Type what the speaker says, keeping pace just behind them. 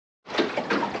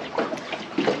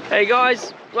Hey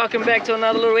guys, welcome back to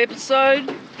another little episode.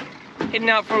 Heading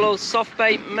out for a little soft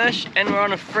bait mish, and we're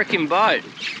on a freaking boat.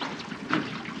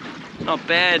 Not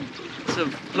bad. It's a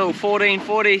little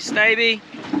 1440 Staby,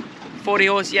 40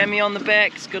 horse Yami on the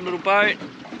back. It's a good little boat.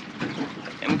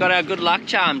 And we've got our good luck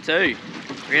charm too.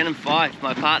 Rhiannon 5,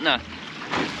 my partner.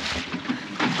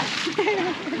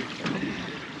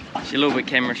 She's a little bit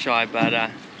camera shy,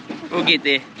 but we'll get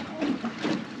there.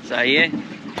 So yeah,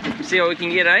 see what we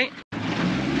can get, eh?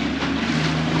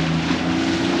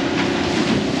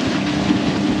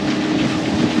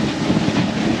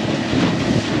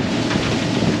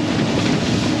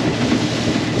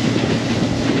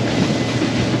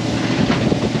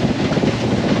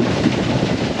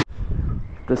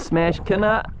 The smash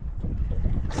kinna,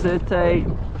 Sirte,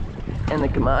 and the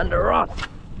commander rod.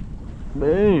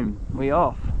 Boom, we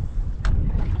off.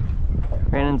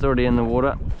 Rhiannon's already in the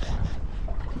water.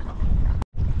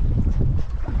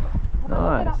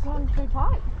 Nice.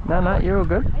 No, you're all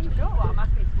good. Are you sure? Well, it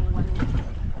must be a small one.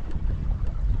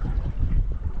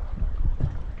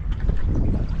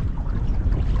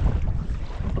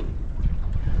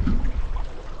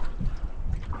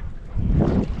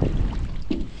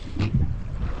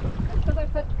 Because I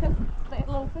put that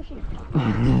little fishy.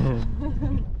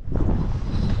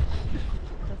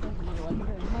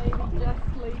 Maybe just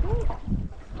legal.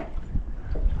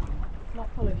 Not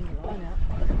pulling any line out.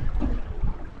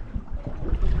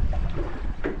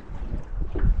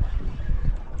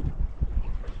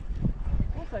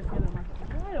 Also feeling like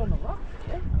it's right on the rock,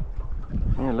 yeah?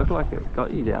 Yeah, it looked like it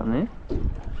got you down there.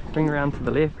 Bring around to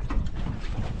the left.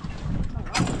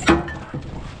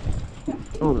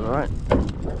 Alright.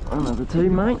 Another two,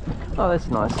 mate. Oh, that's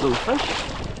a nice little fish.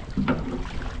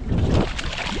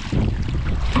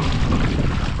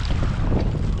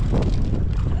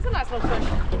 That's a nice little fish.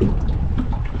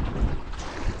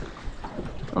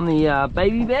 On the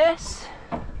baby bass.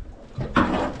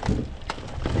 Not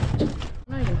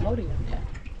even holding him yet.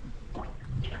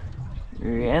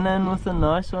 Rhiannon with a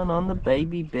nice one on the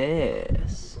baby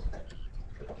bass.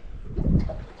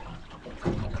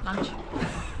 Lunch.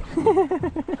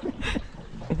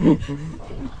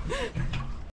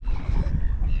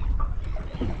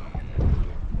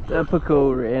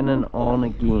 Typical Rhiannon on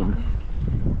again.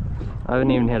 I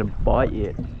haven't even had a bite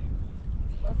yet. This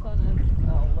one is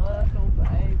a little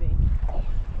baby.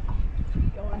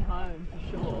 Going home for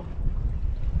sure.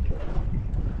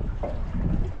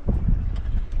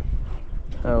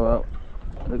 Oh well,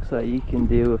 looks like you can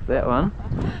deal with that one.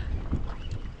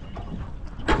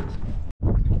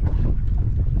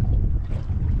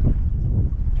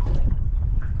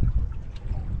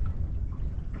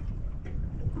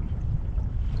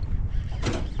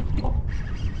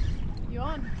 You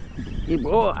on? Yeah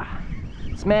boy,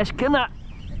 smash kinna.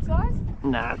 Big size?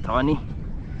 Nah, tiny. Oh,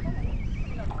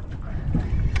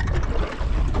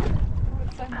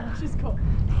 it's so much. She's got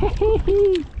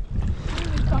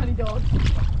tiny dog.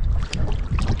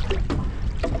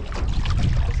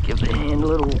 Let's give the hand a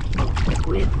little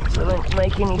wet so I don't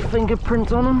make any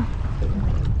fingerprints on them.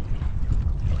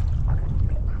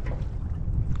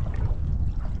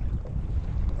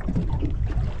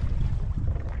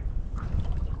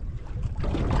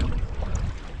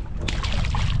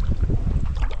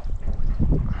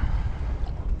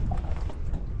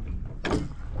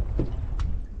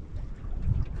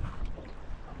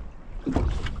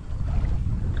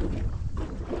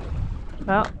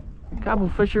 Well, a couple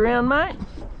fish around, mate.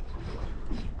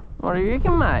 What do you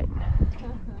reckon, mate?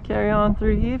 Carry on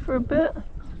through here for a bit?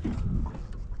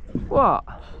 What?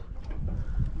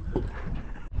 Oh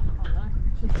no,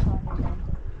 she's tiny one.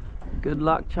 Good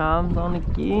luck charms on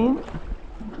again.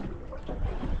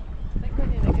 I think we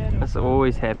need to go to This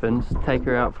always happens. Take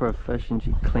her out for a fish and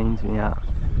she cleans me out.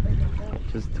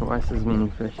 Catches twice as many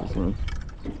fish as me.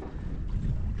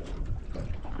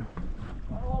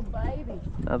 oh baby.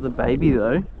 Another baby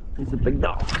though. These are big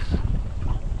dogs.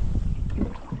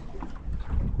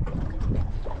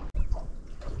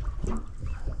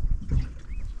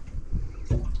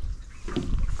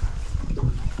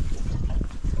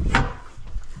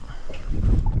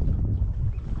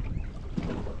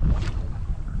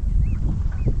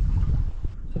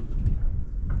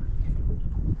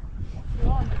 You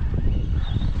on?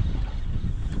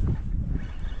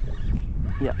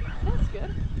 Yep. That's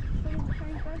good.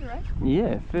 Change over, right?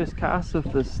 Yeah, first cast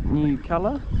of this new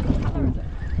colour. What colour is it?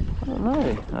 I don't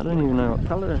know. I don't even know what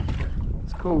colour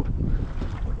it's called.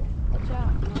 Watch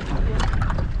out.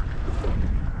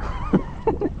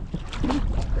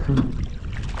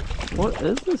 What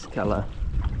is this colour?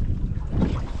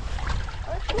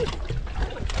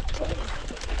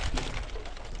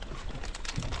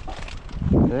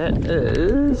 Oh, That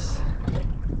is...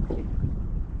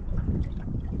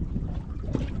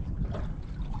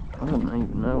 I don't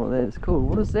even know what that is called.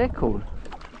 What is that called?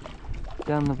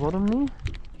 Down the bottom there?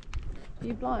 Are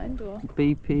you blind or?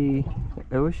 BP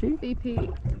Iwashi?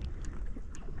 BP.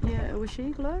 Yeah,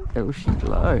 Iwashi glow? Iwashi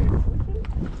glow.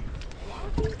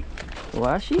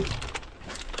 Washi?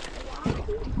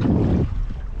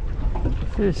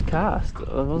 First cast.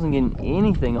 I wasn't getting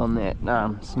anything on that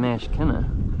smash kinner.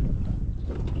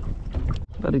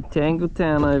 Bloody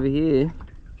Tangletown over here.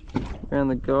 Around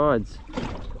the guides.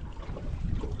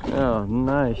 Oh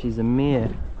no, she's a mare.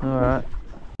 Alright.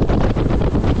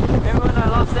 Everyone, I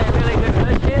lost that really good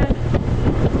fish here.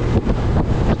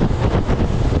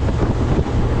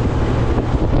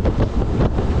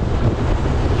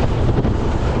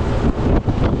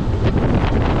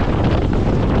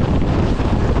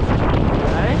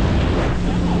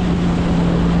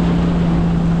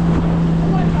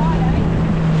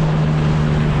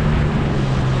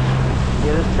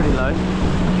 Yeah, that's pretty low.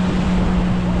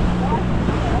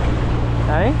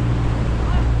 Hey?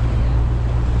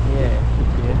 Yeah,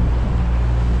 yeah.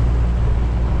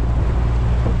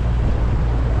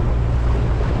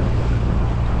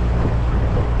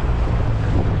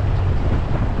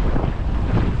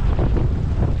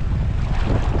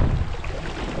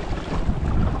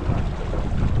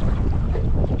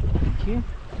 Thank you.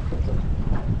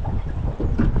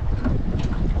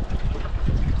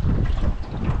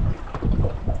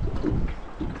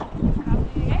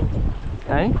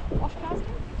 Hey?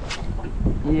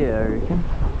 Yeah, I reckon.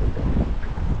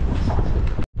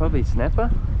 Probably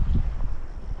snapper.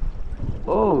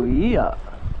 Oh yeah.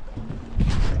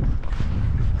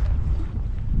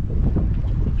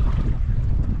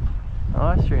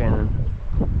 Nice, Rhiannon.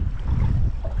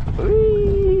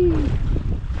 Whee!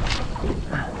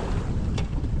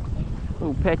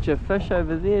 Little patch of fish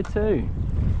over there too.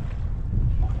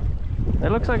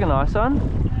 That looks like a nice one. It's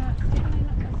definitely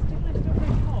still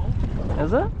pretty small.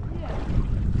 Is it? Yeah.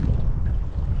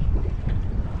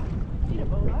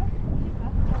 Eatable though.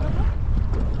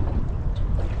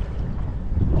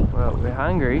 Well, we're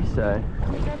hungry, so.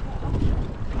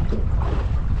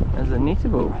 Is it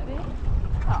nettable? Right there.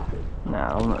 Oh, No,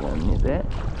 I'm not going to net that.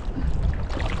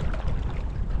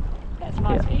 that's a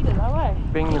nice Yeah. eater though, eh?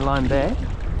 Bring your line back.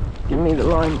 Give me the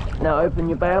line. Now open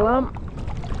your bail arm.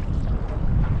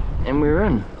 And we're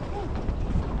in.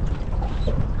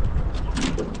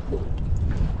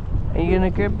 Are you going to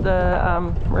grab the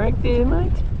rack there,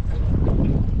 mate?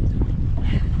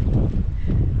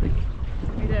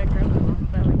 We did grab them off the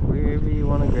belly. Wherever you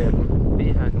want to grab them.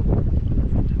 Bear hug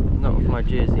 'em. Not with my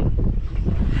jersey.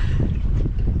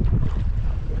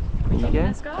 There you go.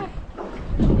 This guy?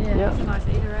 Yeah, Yep. it's a nice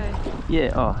eater, eh?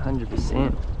 Yeah, oh,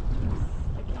 100%.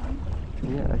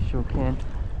 Yeah, I sure can.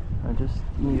 I just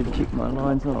need to check my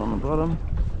line's not on the bottom.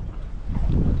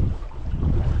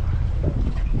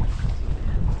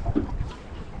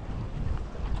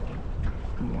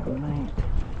 Yeah, mate.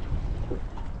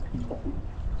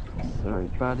 Sorry,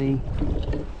 buddy.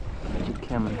 You're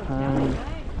coming home.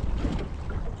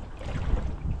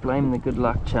 Blame the good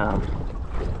luck charm.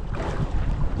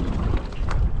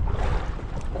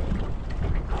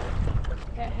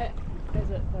 That hit, is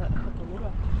it the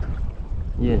water?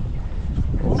 Yeah,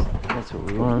 that's what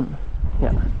we want.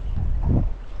 Yeah.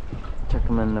 Chuck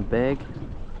them in the bag.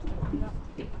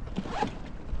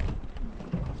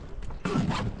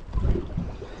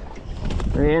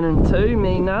 Rhiannon 2,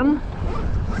 me none.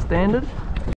 Standard.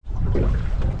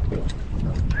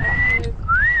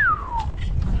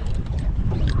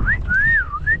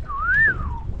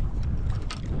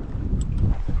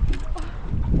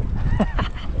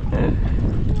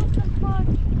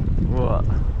 What?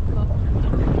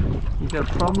 You got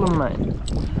a problem, mate?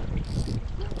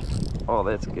 Oh,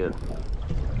 that's good.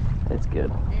 That's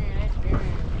good.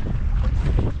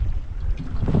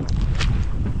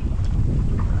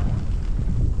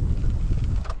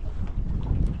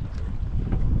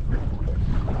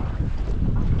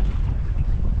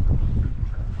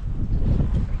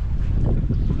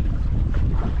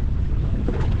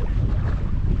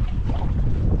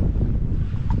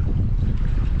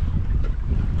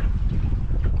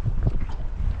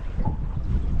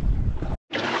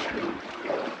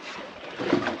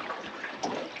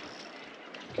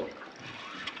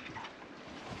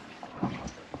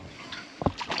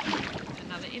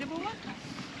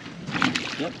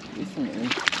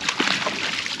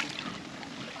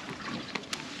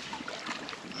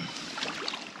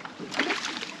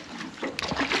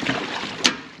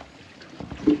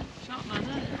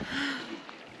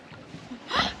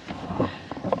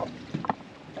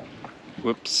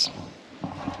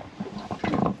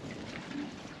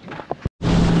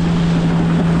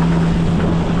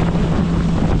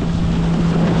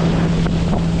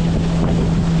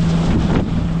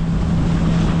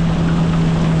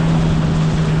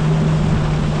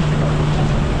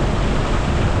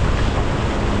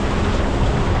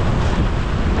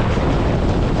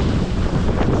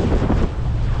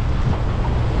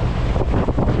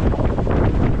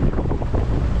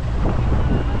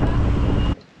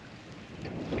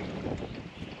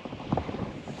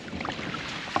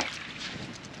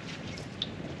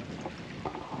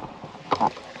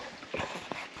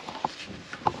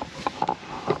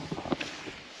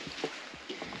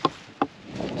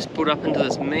 pulled up into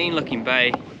this mean looking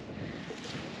bay.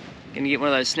 Gonna get one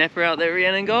of those snapper out that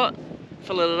Rhiannon got,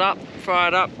 fill it up, fry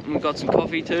it up, and we've got some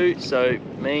coffee too, so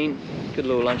mean. Good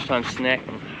little lunchtime snack.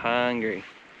 I'm hungry.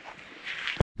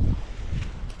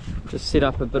 Just set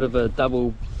up a bit of a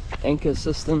double anchor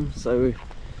system, so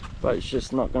boat's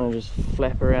just not going to just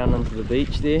flap around into the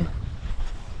beach there.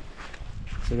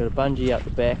 So I've got a bungee out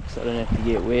the back so I don't have to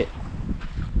get wet.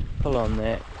 Pull on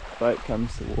that, boat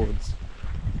comes towards.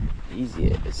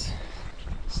 Easy as.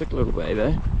 Sick little bay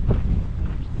though.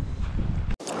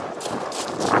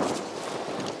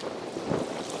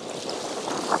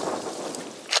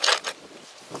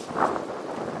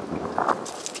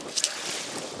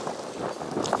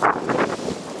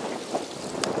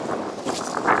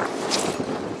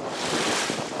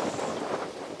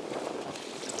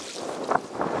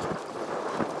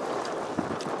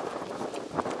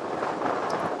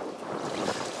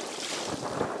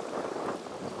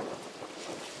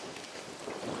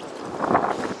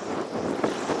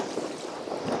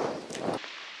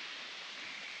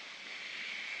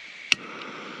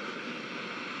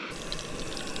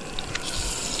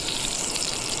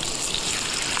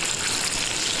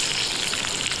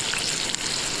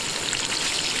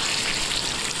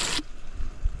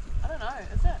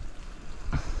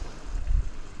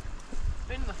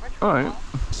 Alright,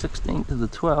 16th to the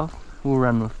 12th, we'll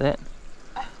run with that.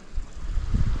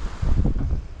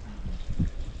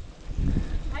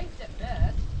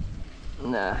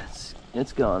 Nah,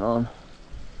 it's going on.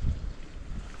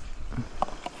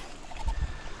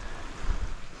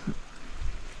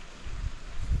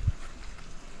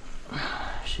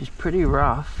 She's pretty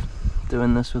rough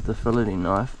doing this with the filleting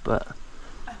knife, but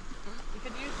you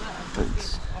could use that.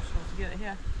 It's to get it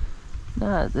here.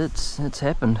 Nah, it's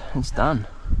happened. It's done.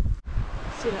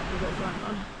 Setup we got going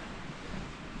on.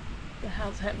 The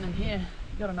hell's happening here?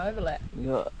 You got an overlap. We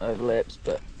got overlaps,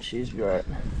 but she's great.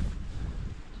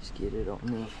 Just get it on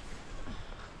me.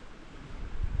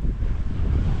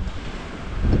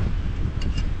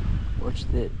 Watch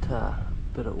that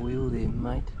bit of wheel there,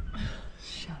 mate.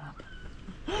 Shut up.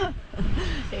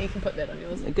 Yeah, you can put that on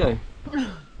yours. There you go.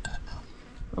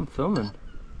 I'm filming.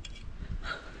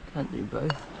 Can't do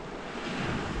both.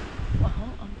 Well,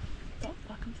 I'm not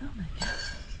fucking filming.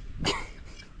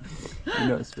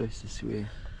 You're not supposed to swear.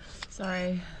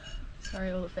 Sorry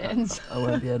all the fans. I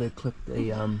won't be able to clip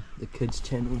the kids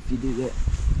channel if you do that.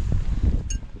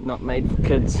 Not made for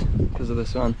kids because of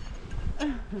this one.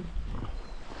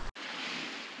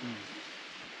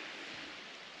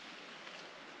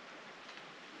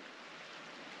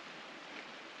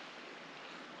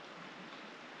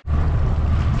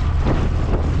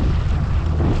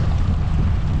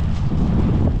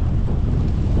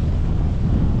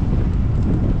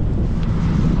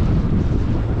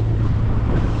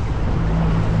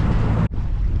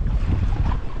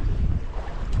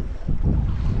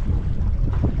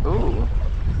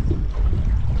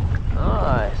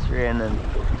 Rhiannon.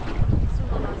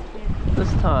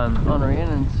 This time on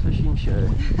Rhiannon's fishing show.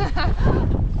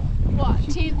 What,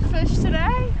 10th fish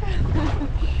today?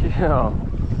 Yeah.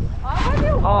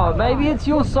 Oh, maybe it's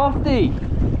your softie.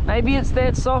 Maybe it's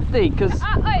that softie, because...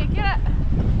 Hey, get it!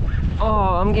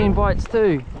 Oh, I'm getting bites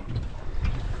too.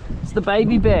 It's the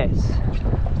baby bass.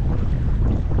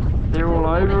 They're all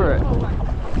over it.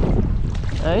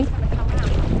 Hey?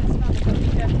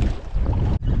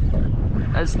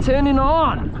 It's turning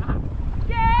on!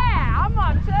 Yeah, I'm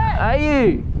on too! Are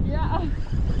you? Yeah.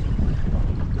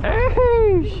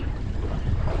 Oosh.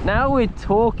 Now we're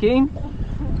talking.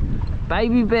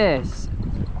 Baby bass.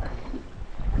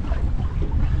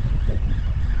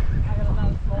 I got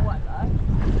another small one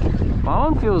though. My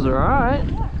one feels alright.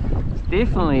 It's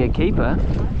definitely a keeper.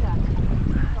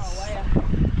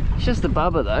 It's just a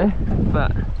bubba though,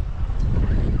 but...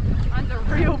 Mine's a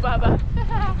real bubba.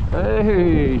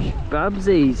 Oosh,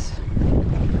 bubsies.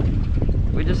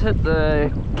 We just hit the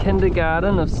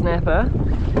kindergarten of snapper.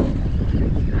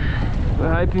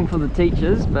 We're hoping for the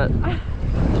teachers, but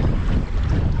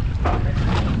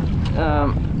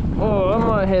oh, I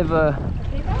might have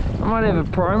a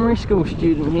primary school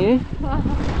student here. Oh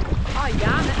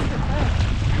yeah, that's good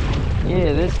fish.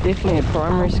 Yeah, that's definitely a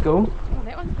primary school. Oh,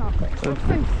 that one's not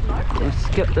quick. We've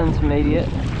skipped intermediate.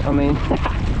 I mean,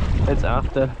 it's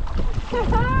after.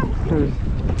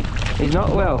 He's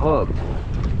not well hooked.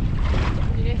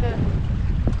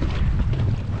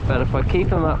 But if I keep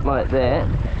him up like that,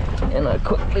 and I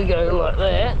quickly go like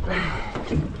that,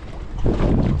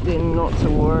 then not to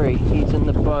worry, he's in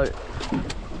the boat.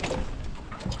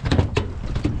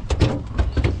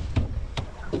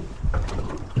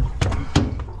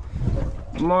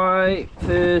 My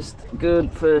first good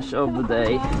fish of the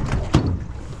day.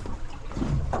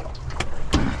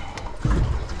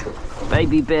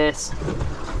 baby bass.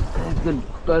 Good,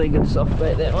 bloody good soft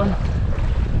bait, that one.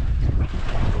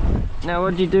 Now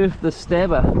what'd you do with the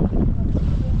stabber?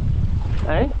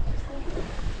 Eh?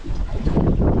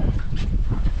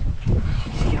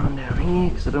 He's going down here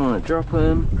because I don't want to drop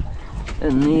him.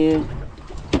 In there.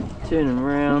 Turn him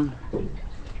around.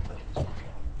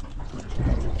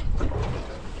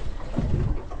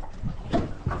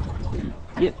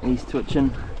 Yep, he's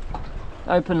twitching.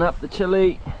 Open up the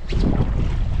chili.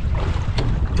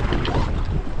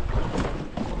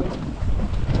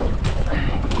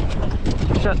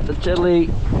 Shut the chili.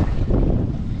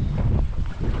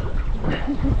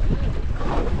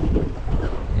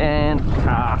 And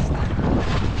cast.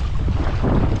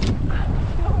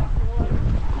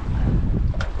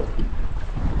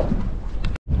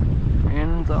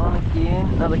 And on again,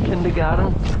 another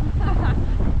kindergarten.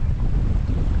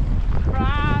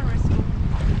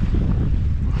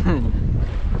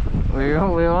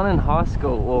 We're on in high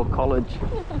school or college,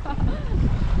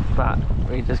 but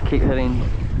we just keep hitting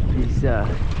these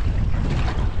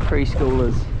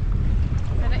preschoolers. Is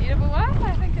it edible work?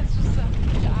 I think it's just a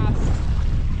dust.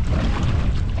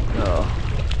 Oh,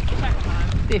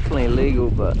 definitely illegal,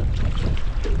 but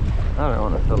I don't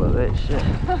want to fill it that shit.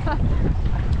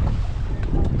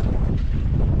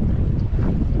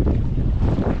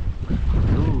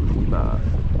 Ooh, bars.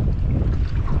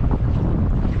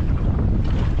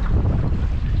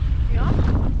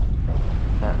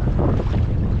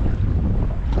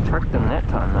 Tricked him that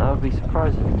time though. I'd be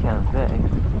surprised if he comes back.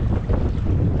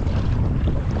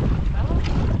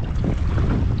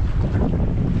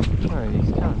 Oh,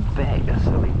 he's coming back, a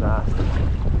silly bastard.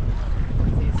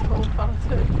 He's small fella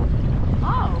too.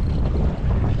 Oh!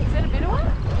 Is that a better one?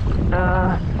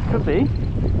 Could be.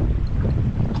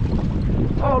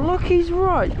 Oh look, he's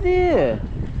right there.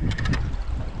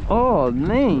 Oh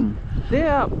man,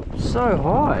 they're up so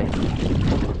high.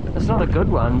 It's not a good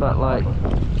one, but like,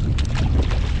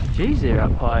 geez, they're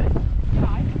up high.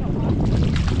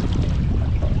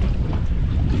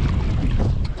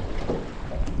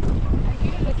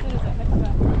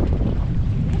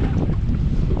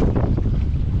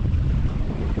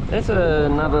 That's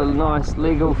another nice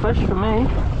legal fish for me.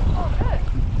 Oh, good.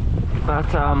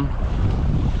 But I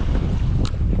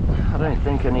don't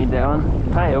think I need that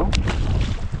one. Pale.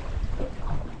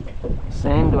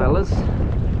 Sand dwellers.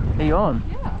 Are you on?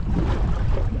 Yeah.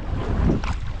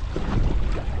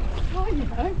 Oh, you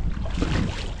know.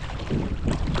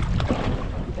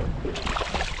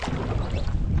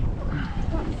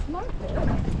 Smoke it.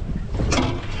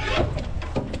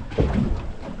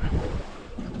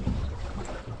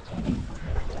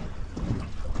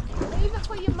 Leave it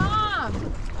for your mom.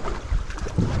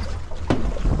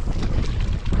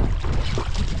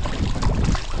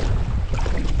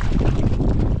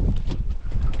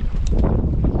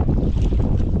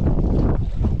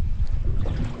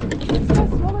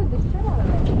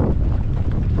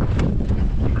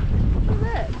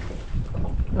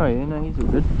 Oh yeah, no, he's all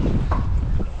good.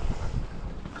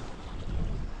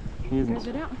 He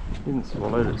hasn't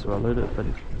swallowed it, but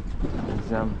he's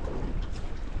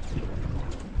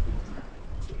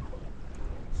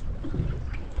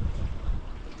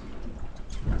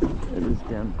it is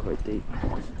down quite deep. There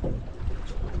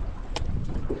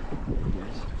he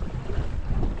goes.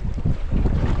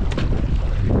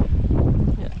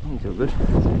 Yeah, he's all good.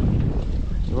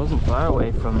 He wasn't far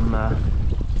away from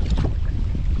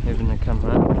having to come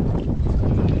home.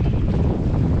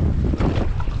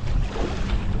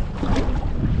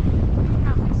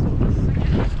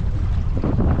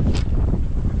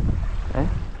 Eh?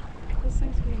 This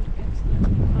thing's being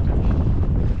absolutely punished.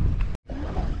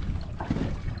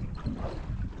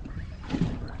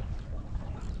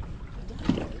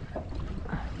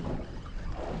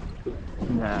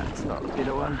 Nah, it's not a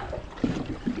better one.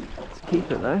 Let's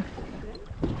keep it though.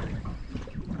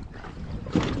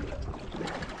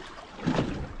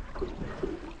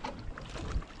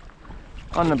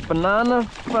 On a banana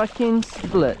fucking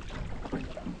split.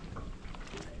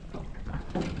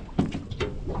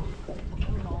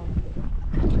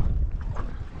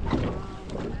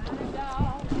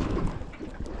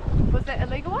 Was that a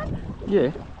legal one?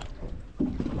 Yeah.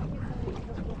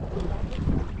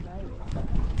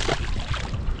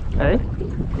 Hey?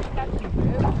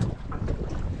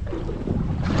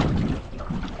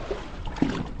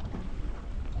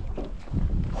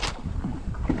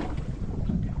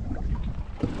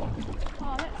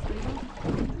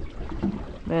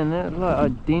 Man, that's like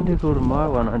identical to my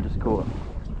one I just caught.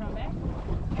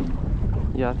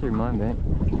 Yeah, I threw mine back.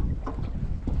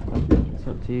 It's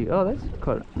up to you. Oh, that's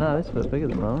quite. No, that's a bit bigger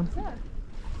than mine.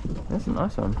 That's a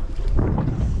nice one.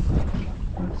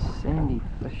 Nice sandy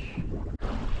fish.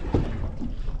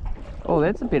 Oh,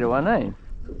 that's a better one, eh?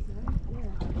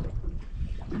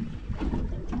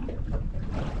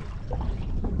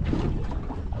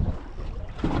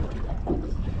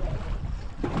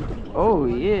 Oh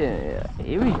yeah,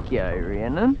 here we go,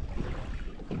 Rhiannon.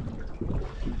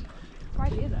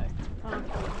 Right here though. Oh, no,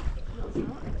 it's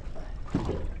not.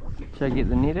 Should I get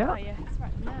the net Oh out? yeah, it's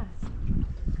right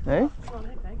there. Eh? It's not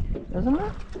that big. Isn't it?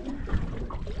 That's it.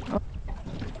 Oh.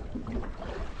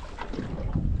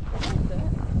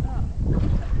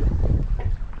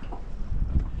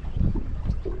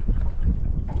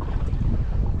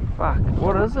 Fuck,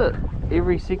 what is it?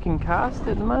 Every second cast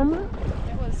at the moment?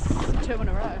 That was 2 in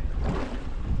a row.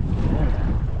 Yeah.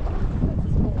 That's a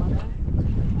small one though.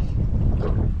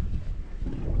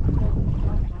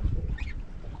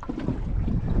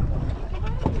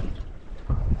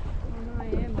 Oh no, I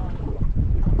am on.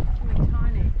 Too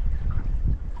tiny.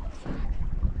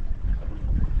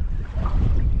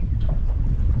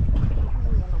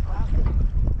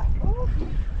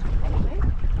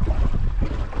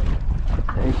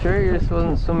 Are you sure you just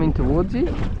wasn't swimming towards you?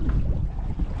 Yeah,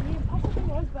 possibly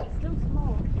was, but it's still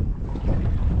small.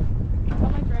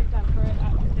 Someone dragged down for it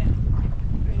up and down.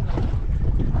 Pretty low.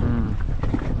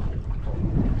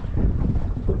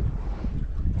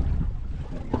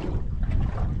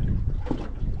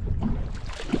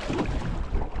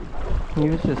 He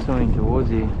was just swimming towards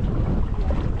you.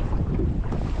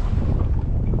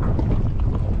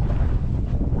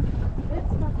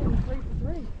 That's fucking 3 for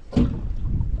 3.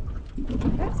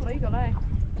 That's legal, eh?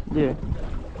 Yeah.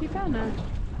 Keep going now.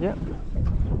 Yep.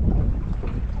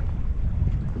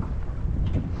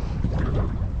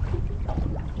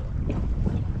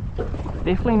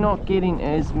 Definitely not getting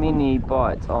as many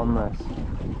bites on this.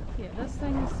 Yeah, this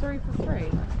thing is 3 for 3, like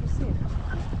you said.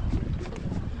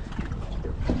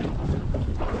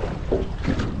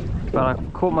 But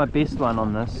I've caught my best one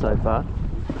on this so far.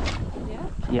 Yeah?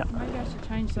 Yeah. Maybe I should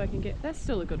change so I can get... That's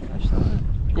still a good fish though, isn't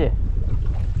it? Yeah.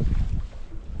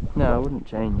 No, I wouldn't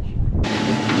change.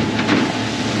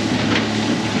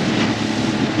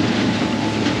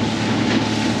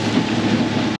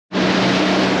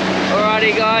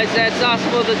 Alrighty guys, that's us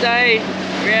for the day.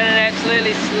 Rhiannon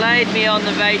absolutely slayed me on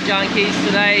the bait junkies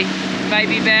today.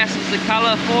 Baby bass was the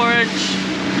colour 4-inch.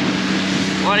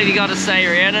 What have you got to say,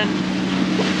 Rhiannon?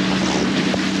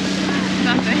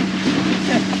 Nothing.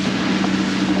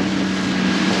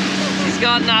 He's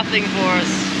got nothing for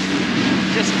us.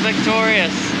 Just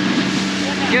victorious.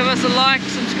 Give us a like,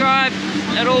 subscribe,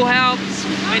 it all helps.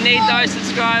 We need those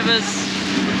subscribers.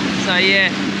 So yeah,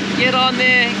 get on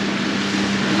there.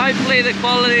 Hopefully the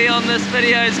quality on this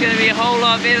video is going to be a whole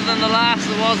lot better than the last.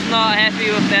 I was not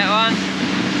happy with that one.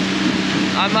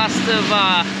 I must have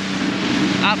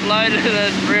uploaded it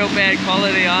in real bad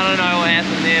quality. I don't know what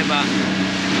happened there, but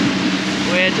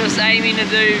we're just aiming to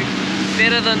do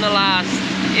better than the last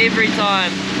every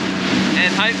time,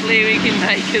 and hopefully we can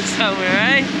make it somewhere,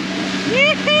 eh?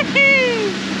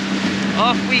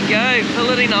 Off we go,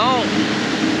 fill it in hole.